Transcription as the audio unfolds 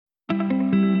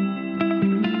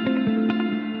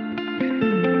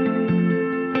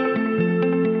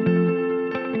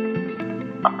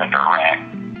been to Iraq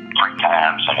 3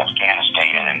 times, and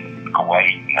Afghanistan, and Kuwait,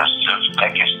 and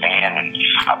Uzbekistan, and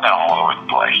I've been all over the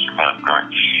place.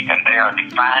 And they are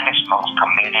the finest, most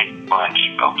committed bunch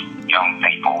of young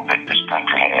people that this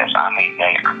country has. I mean,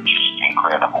 they are just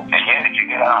incredible. And yet, if you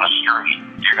get out on the street,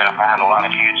 you're going to find a lot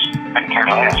of kids that care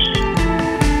less.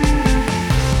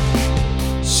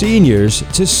 Seniors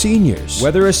to seniors.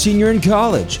 Whether a senior in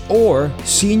college or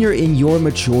senior in your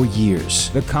mature years,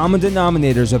 the common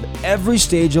denominators of every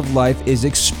stage of life is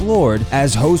explored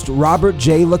as host Robert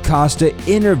J. LaCosta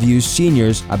interviews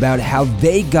seniors about how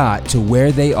they got to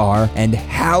where they are and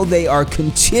how they are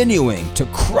continuing to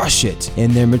crush it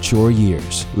in their mature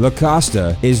years.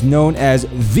 LaCosta is known as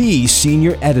the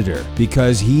senior editor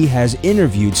because he has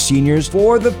interviewed seniors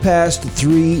for the past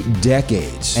 3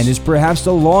 decades and is perhaps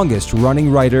the longest running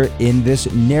writer in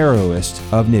this narrowest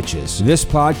of niches. This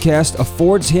podcast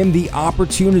affords him the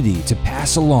opportunity to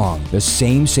pass along the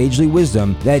same sagely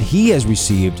wisdom that he has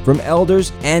received from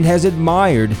elders and has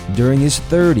admired during his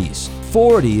 30s,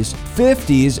 40s,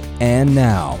 50s, and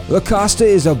now. LaCosta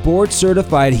is a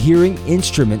board-certified hearing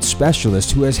instrument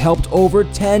specialist who has helped over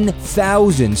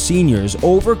 10,000 seniors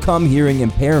overcome hearing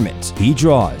impairment. He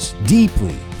draws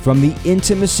deeply from the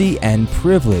intimacy and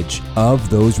privilege of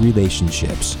those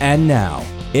relationships. And now,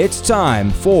 it's time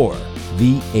for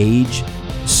The Age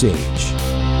Sage.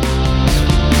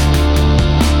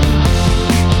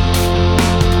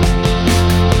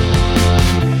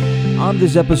 On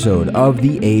this episode of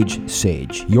The Age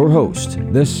Sage, your host,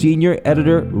 the senior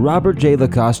editor Robert J.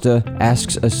 LaCosta,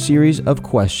 asks a series of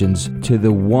questions to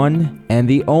the one and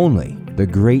the only, the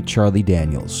great Charlie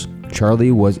Daniels.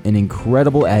 Charlie was an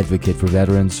incredible advocate for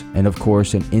veterans and, of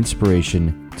course, an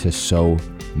inspiration to so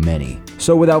many.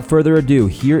 So without further ado,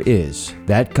 here is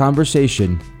that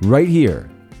conversation right here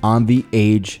on The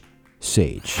Age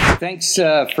Sage. Thanks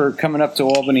for coming up to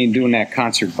Albany and doing that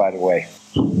concert, by the way.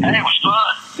 And it was fun.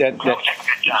 That was a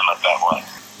good time up that way.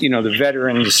 You know, the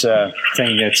veterans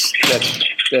thing,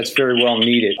 that's very well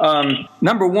needed.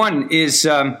 Number one is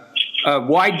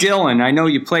why Dylan? I know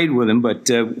you played with him, but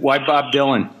why Bob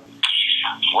Dylan?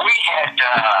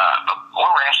 We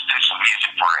were asked to do some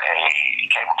music for a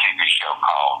cable TV show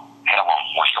called Hell on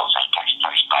Wheels that takes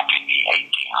place back in the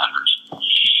 1800s.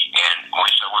 And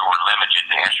so we were limited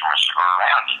to instruments that were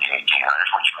around in the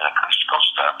 1800s, which was acoustical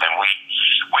stuff. And we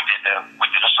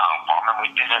did a song for them, and we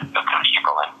did it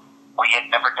acoustical. And we had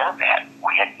never done that.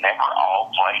 We had never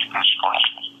all played acoustical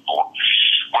instruments before.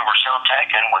 We were so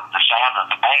taken with the sound of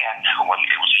the band when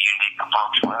it was a unique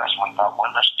approach to us. We thought,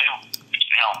 well, let's do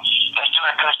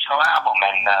an acoustical album.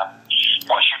 And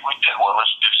what should we do? Well,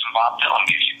 let's do some Bob Dylan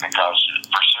music because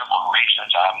for several reasons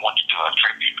I want to do a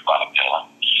tribute to Bob Dylan.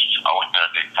 I've always been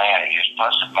a big fan of his,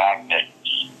 plus the fact that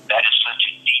is such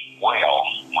a deep well.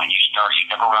 When you start, you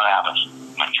never run out of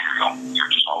material. You're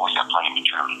just always got plenty of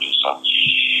material to do. So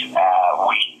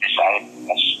we decided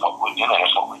that's what we do, and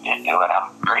that's what we did do, and I'm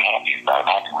very happy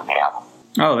with the album.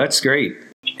 Oh, that's great.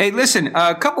 Hey, listen,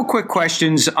 a couple quick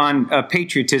questions on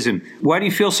patriotism. Why do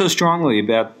you feel so strongly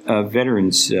about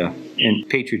veterans and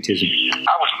patriotism?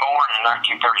 I was born in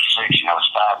 1936, and I was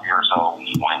 5 years old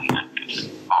when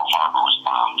Pearl Harbor was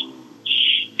bombed.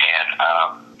 And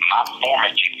my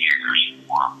formative years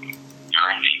were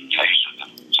during the phase of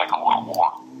the Second World War.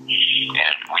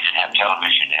 And we didn't have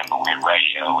television then, but we had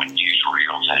radio and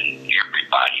newsreels, and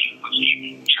everybody,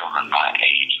 even children my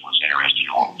age, was interested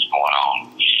in what was going on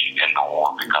in the war,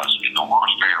 because the war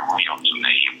was very real to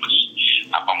me.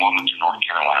 I'm from Wilmington, North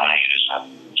Carolina. It is a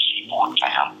seaport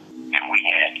town, and we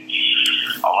had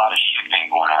a lot of shipping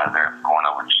going out of there, going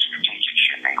over to strategic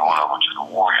shipping, going over to the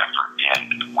war effort,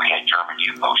 and we had German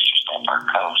U-boats just off our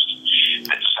coast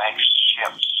that sank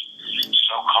ships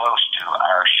so close to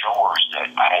our shores that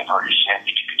I have heard it said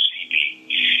that you could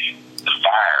see the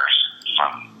fires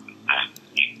from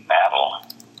the battle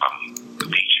from the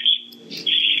beaches.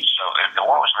 So the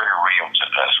war was very real to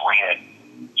us. We had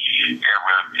air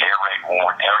raid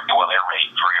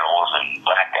drills and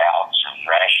blackouts and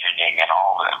rationing and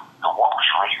all that. The war was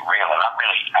really real, and I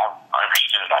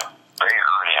understood it very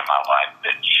early in my life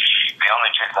that the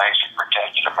only two things that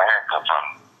protected America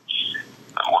from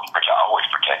always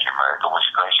protected America was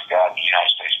the grace of God and the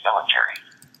United States military.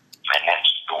 And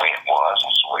that's the way it was,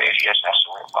 that's the way it is, that's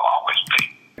the way it will always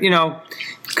be. You know,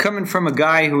 coming from a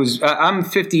guy who's, I'm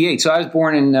 58, so I was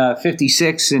born in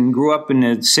 56 and grew up in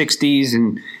the 60s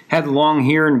and had long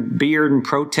hair and beard and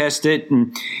protested.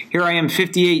 And here I am,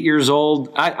 58 years old.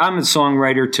 I'm a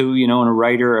songwriter too, you know, and a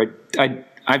writer.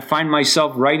 I find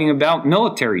myself writing about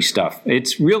military stuff.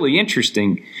 It's really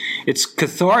interesting. It's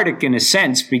cathartic in a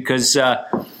sense because,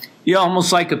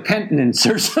 almost like a penitence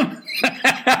or something.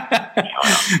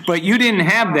 But you didn't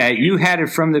have that. You had it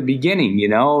from the beginning, you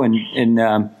know,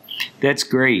 and that's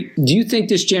great. Do you think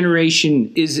this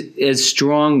generation is as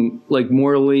strong, like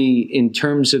morally, in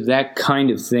terms of that kind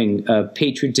of thing,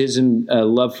 patriotism,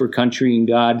 love for country and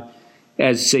God,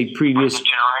 as, say, previous...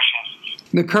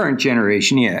 The current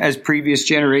generation, yeah, as previous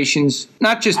generations,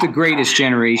 not just the greatest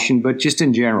generation, but just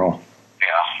in general.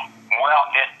 Yeah. Well,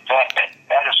 that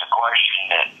is a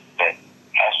question that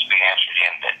has to be answered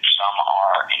in that some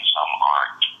are and some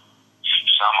aren't.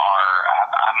 Some are,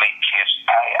 I meet kids,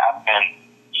 I've been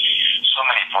so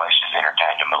many places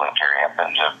entertained the military. I've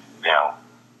been to,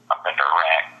 I've been to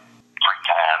Iraq 3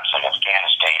 times, and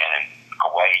Afghanistan, and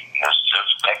Kuwait, and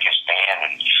Uzbekistan,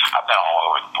 and I've been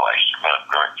all over the place.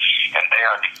 And they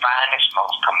are the finest,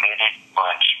 most committed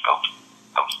bunch of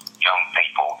young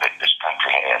people that this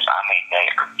country has. I mean, they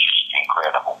are just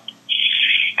incredible.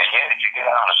 And yet, if you get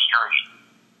out on the street,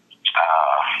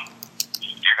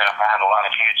 you're going to find a lot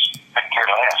of kids that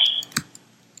care less.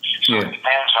 So it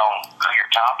depends on who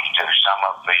you're talking to. Some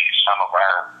of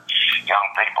our young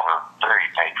people are very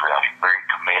patriotic, very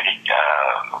committed,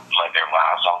 lay their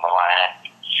lives on the line.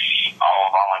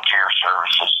 All volunteer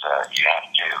services, you have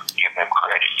to give them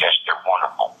credit. Yes, they're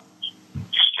wonderful.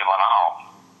 You're still in a home.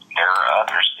 There are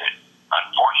others that,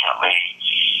 unfortunately,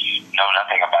 know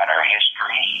nothing about our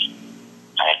history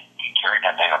and care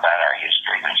nothing about our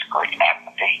history. There's a great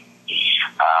apathy.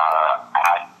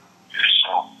 So,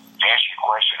 to answer your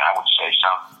question, I would say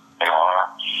some there are,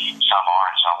 some are,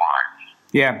 and some aren't.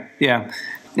 Yeah.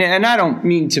 And I don't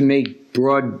mean to make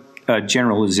broad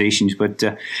generalizations, but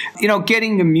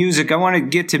getting to music, I want to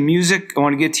get to music, I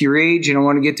want to get to your age, and I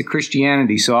want to get to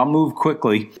Christianity, so I'll move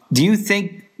quickly. Do you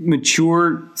think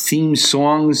mature theme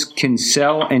songs can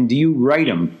sell, and do you write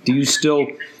them? Do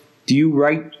you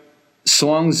write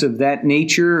songs of that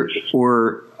nature,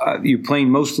 or you're playing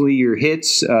mostly your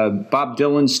hits? Bob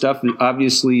Dylan stuff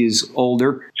obviously is older.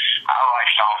 I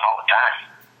write songs all the time.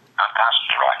 I'm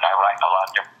constantly writing. I write a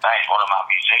lot of different things. One of my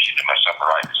musicians in myself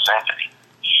writes a symphony.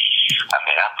 I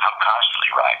mean, I'm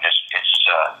constantly writing.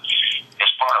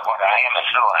 It's part of what I am and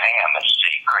who I am. It's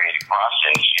the creative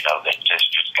process, that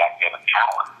just got given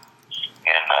power.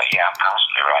 And, I'm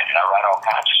constantly writing. I write all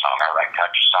kinds of songs. I write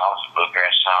country songs,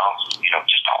 bluegrass songs,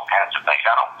 just all kinds of things.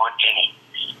 I don't put any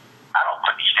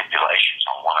stipulations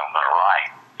on what I'm going to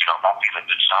write. If I feel a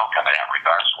good song coming out,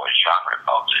 regardless of what genre it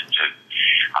falls into,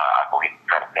 I go ahead and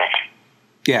try to make it.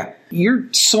 Yeah.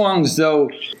 Your songs,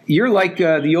 though, you're like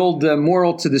the old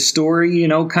moral to the story,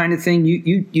 kind of thing.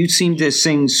 You seem to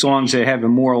sing songs that have a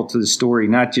moral to the story,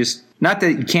 not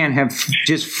that you can't have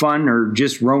just fun or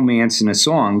just romance in a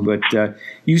song, but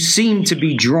you seem to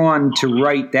be drawn to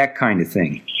write that kind of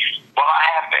thing. Well, I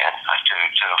have been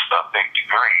to a big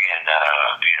degree, and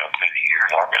through the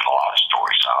years, I've written a lot of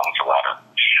story songs.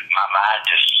 My mind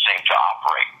just seemed to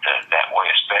operate that way,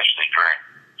 especially during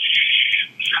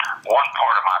one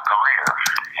part of my career.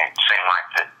 It seemed like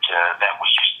that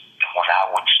was just when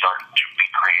I would start to be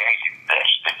creative.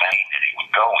 That's the vein that it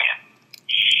would go in.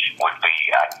 Would be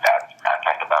I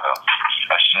think about a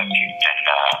subject and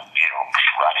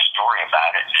write a story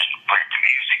about it and put it to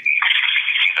music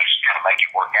and just kind of make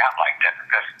it work out like that,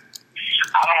 because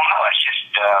I don't know, that's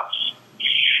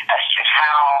just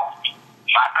how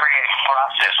my creative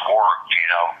process worked,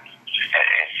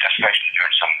 especially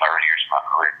during some of the early years of my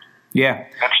career. Yeah.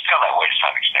 But still that way to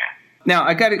some extent. Now,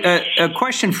 I got a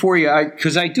question for you,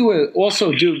 because I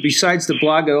also do, besides the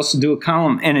blog, I also do a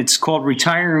column, and it's called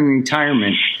Retiring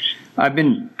Retirement. I've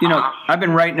been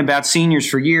writing about seniors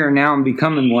for a year, and now I'm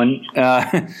becoming one.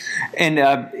 And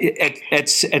at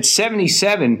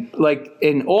 77, like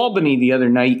in Albany the other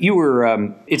night, you were.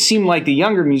 It seemed like the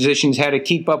younger musicians had to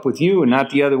keep up with you, and not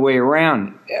the other way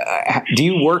around. Do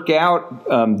you work out?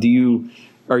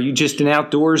 Are you just an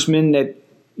outdoorsman that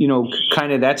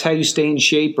kind of that's how you stay in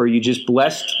shape? Or are you just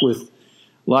blessed with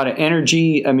a lot of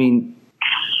energy? I mean.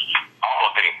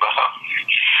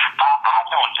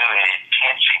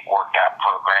 Workout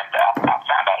program that I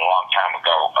found out a long time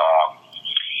ago.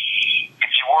 If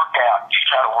you work out, you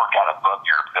try to work out above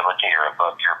your ability or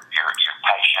above your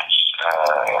patience,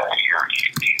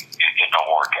 it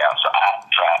don't work out. So I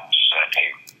try to set a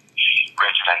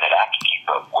regimen that I can keep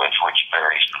up with, which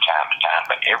varies from time to time,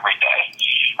 but every day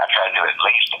I try to do at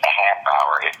least a half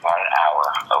hour, if not an hour,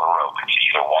 of aerobics,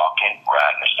 either walking,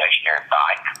 riding a stationary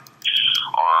bike,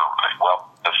 or,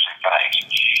 those two things.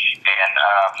 And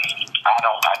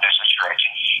I do some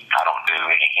stretching. I don't do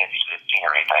any heavy lifting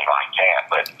or anything like that,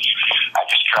 but I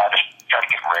just try to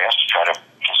get rest, try to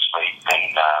sleep,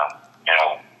 and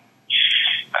I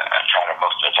try to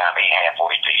most of the time be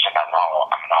halfway decent. I'm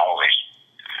always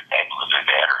able to do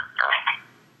that.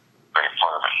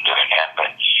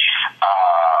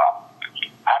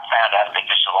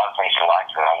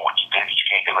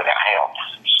 health.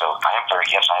 So I am very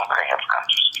health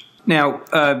conscious.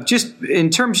 Now, just in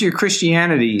terms of your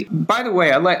Christianity, by the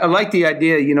way, I like the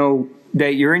idea,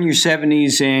 that you're in your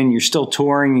 70s and you're still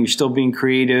touring, you're still being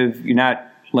creative, you're not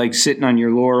like sitting on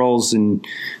your laurels and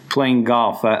playing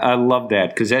golf. I love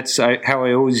that, because that's how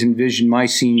I always envisioned my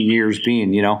senior years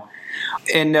being,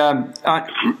 And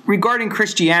regarding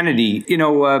Christianity,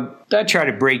 I try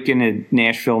to break into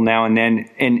Nashville now and then,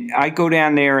 and I go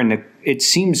down there, and it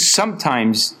seems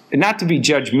sometimes, not to be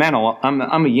judgmental,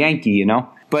 I'm a Yankee,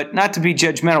 but not to be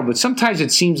judgmental, but sometimes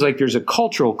it seems like there's a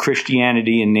cultural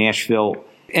Christianity in Nashville.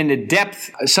 And the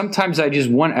depth, sometimes I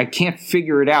can't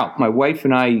figure it out. My wife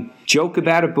and I joke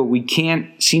about it, but we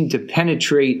can't seem to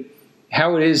penetrate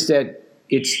how it is that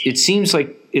it seems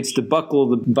like it's the buckle of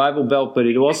the Bible Belt, but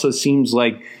it also seems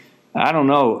like, I don't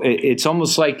know, it's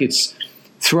almost like it's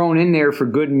thrown in there for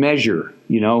good measure,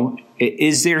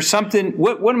 Is there something,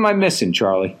 what am I missing,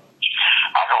 Charlie?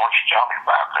 I know what you're talking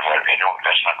about, because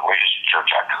that's not the way this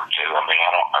church I go to. I mean,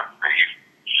 I don't agree.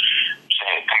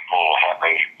 People have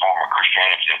a form of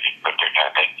Christianity, but they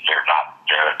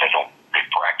don't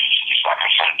practice it just like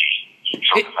a Sunday.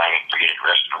 So the thing is, forget it the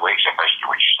rest of the week. Is that basically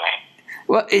what you're saying?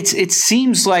 Well, it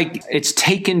seems like it's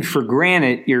taken for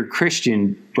granted you're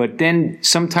Christian, but then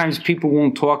sometimes people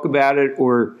won't talk about it,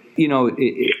 or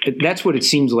that's what it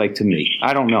seems like to me.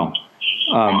 I don't know.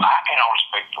 Well, I can only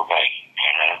speak for me,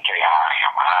 and I'll tell you how I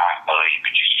am. I believe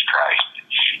in Jesus Christ.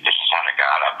 This is the Son of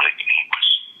God. I believe that He was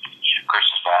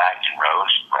crucified and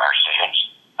rose for our sins.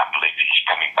 I believe that He's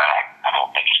coming back. I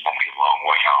don't think it's going to be a long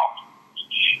way off.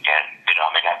 And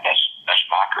that's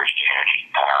my Christianity.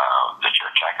 The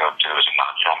church I go to is a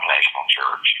non-denominational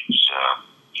church. It's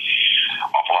an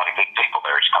awful lot of good people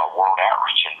there. It's called World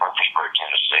Outreach in Murfreesboro,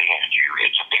 Tennessee, and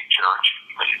it's a big church,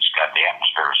 but it's got the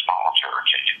atmosphere of a small church.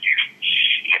 And if you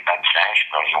get back to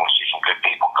Nashville, you want to see some good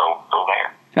people, go there.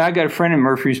 I got a friend in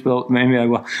Murfreesboro. Maybe I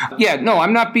will. Yeah, no,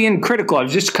 I'm not being critical. I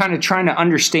was just kind of trying to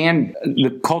understand the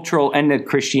cultural and the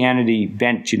Christianity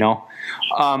bent, Well,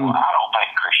 I don't think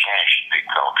Christianity should be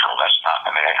cultural. That's not.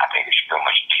 I think it should go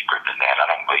much deeper than that. I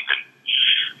don't believe in.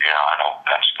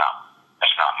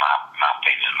 That's not my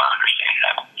opinion, my understanding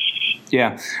of it. Yeah.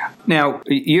 Now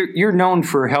you're known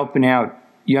for helping out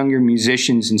younger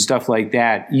musicians and stuff like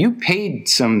that. You paid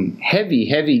some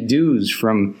heavy dues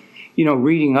from,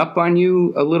 reading up on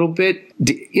you a little bit.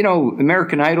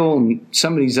 American Idol and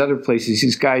some of these other places,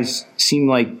 these guys seem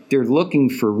like they're looking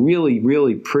for really,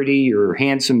 really pretty or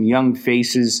handsome young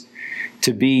faces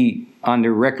to be on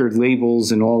their record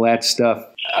labels and all that stuff.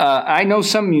 I know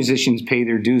some musicians pay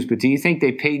their dues, but do you think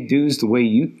they paid dues the way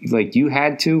you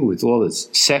had to, with all this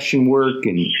session work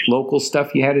and local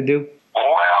stuff you had to do?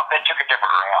 Well, they took a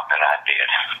different route than I did,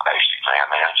 basically.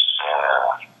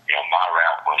 My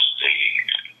route was the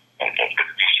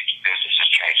music business has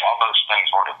changed. All those things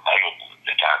weren't available at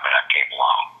the time that I came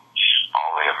along.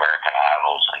 All the American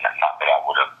Idols, and not that I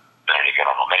would have been any good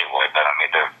on them anyway, but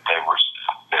they were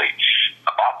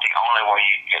about the only way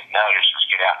you'd get noticed was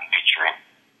get out and feature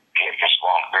just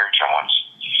long beard joints,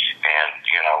 and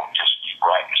just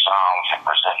writing songs and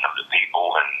presenting them to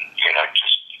people, and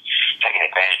just taking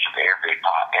advantage of every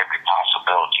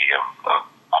possibility of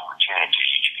opportunity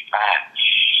that you could find.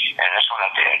 And that's what I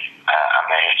did.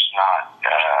 It's not.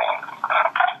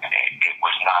 It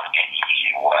was not an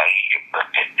easy way, but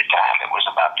at the time, it was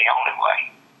about the only way.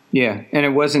 Yeah, and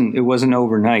it wasn't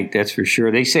overnight, that's for sure.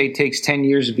 They say it takes 10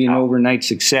 years to be an overnight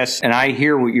success, and I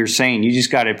hear what you're saying. You just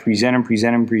got to present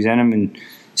them, and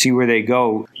see where they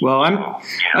go. Well, I'm,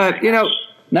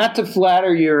 not to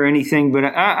flatter you or anything, but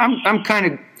I'm kind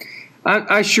of,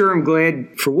 I sure am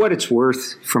glad, for what it's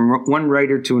worth, from one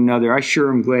writer to another, I sure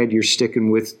am glad you're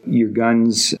sticking with your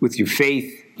guns, with your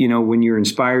faith. When you're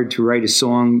inspired to write a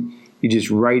song, you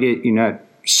just write it. You're not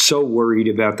so worried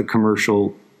about the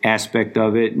commercial aspect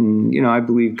of it, and I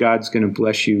believe God's going to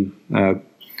bless you,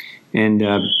 and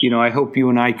I hope you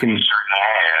and I can. He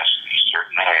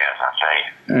certainly has.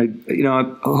 I tell you.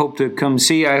 I hope to come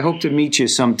see you. I hope to meet you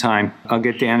sometime. I'll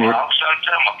get down there. I hope so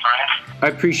too, my friend.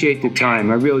 I appreciate the time.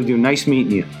 I really do. Nice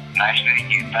meeting you. Nice meeting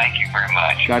you. Thank you very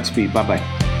much. Godspeed.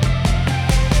 Bye-bye.